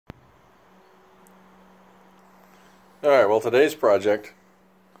Alright, well, today's project,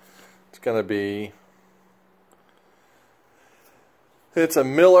 it's going to be, it's a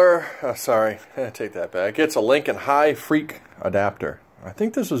Miller, take that back, it's a Lincoln Hi-Freq adapter. I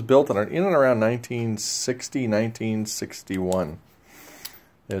think this was built in and around 1960, 1961.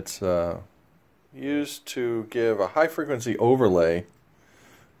 It's used to give a high frequency overlay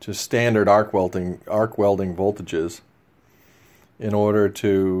to standard arc welding voltages in order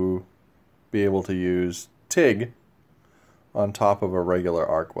to be able to use TIG on top of a regular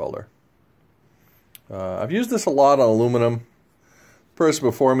arc welder. I've used this a lot on aluminum. The person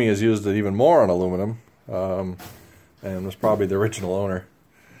before me has used it even more on aluminum, and was probably the original owner.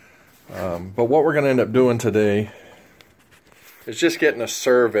 But what we're going to end up doing today is just getting a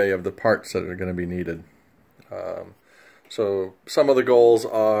survey of the parts that are going to be needed. So some of the goals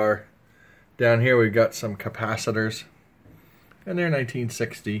are, down here we've got some capacitors, and they're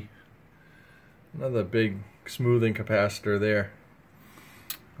 1960. Another big smoothing capacitor there.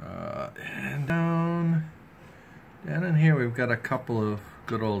 And down in here we've got a couple of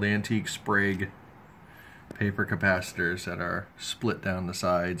good old antique Sprague paper capacitors that are split down the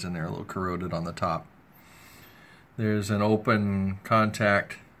sides and they're a little corroded on the top. There's an open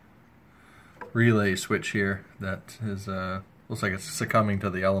contact relay switch here that is looks like it's succumbing to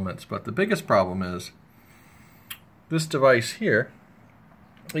the elements, but the biggest problem is this device here.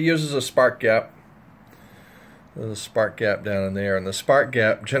 It uses a spark gap. There's a spark gap down in there, and the spark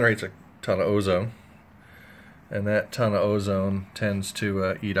gap generates a ton of ozone, and that ton of ozone tends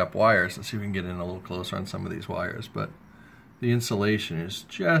to eat up wires. Let's see if we can get in a little closer on some of these wires, but the insulation is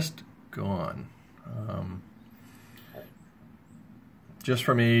just gone. Just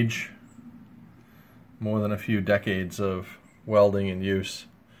from age, more than a few decades of welding and use.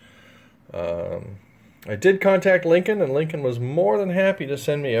 I did contact Lincoln, and Lincoln was more than happy to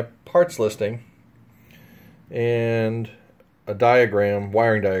send me a parts listing and a diagram,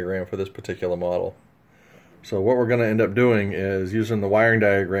 wiring diagram for this particular model. So what we're going to end up doing is using the wiring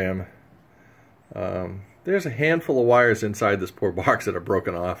diagram. There's a handful of wires inside this poor box that are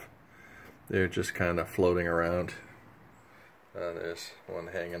broken off. They're just kind of floating around. There's one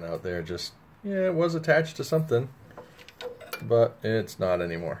hanging out there. Just, yeah, it was attached to something, but it's not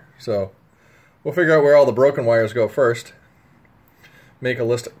anymore. So we'll figure out where all the broken wires go first. Make a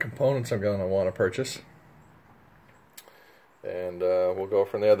list of components I'm going to want to purchase. And we'll go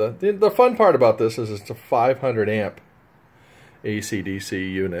from there. The fun part about this is it's a 500 amp AC/DC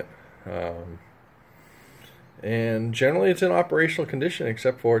unit. And generally it's in operational condition,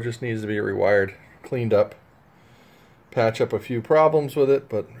 except for it just needs to be rewired, cleaned up, patch up a few problems with it,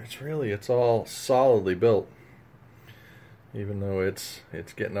 but it's all solidly built, even though it's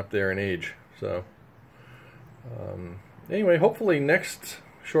getting up there in age. So anyway, hopefully next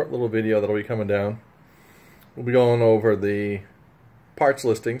short little video that'll be coming down, we'll be going over the parts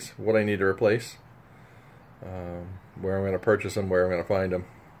listings, what I need to replace, where I'm going to purchase them, where I'm going to find them.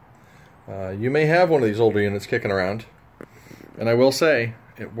 You may have one of these older units kicking around, and I will say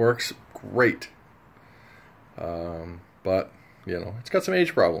it works great. But, you know, it's got some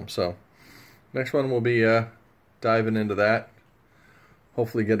age problems. So next one we'll be diving into that.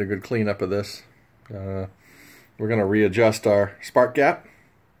 Hopefully get a good cleanup of this. We're going to readjust our spark gap.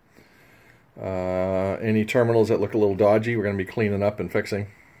 Any terminals that look a little dodgy, we're going to be cleaning up and fixing.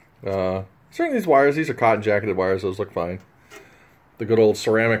 Certainly these wires, these are cotton jacketed wires, those look fine. The good old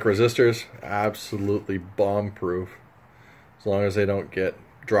ceramic resistors, absolutely bomb proof, as long as they don't get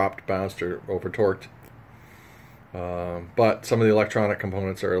dropped, bounced, or over torqued. But some of the electronic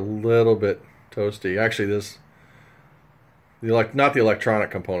components are a little bit toasty. Actually, not the electronic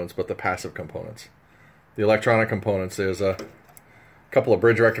components, but the passive components. The electronic components, there's a couple of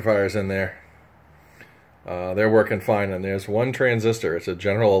bridge rectifiers in there. They're working fine, and there's one transistor. It's a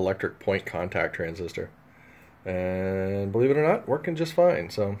General Electric point contact transistor, and believe it or not, working just fine.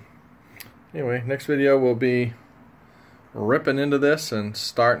 So anyway, next video we'll be ripping into this and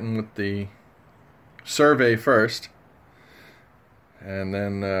starting with the survey first, and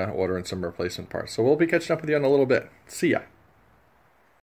then ordering some replacement parts. So we'll be catching up with you in a little bit. See ya.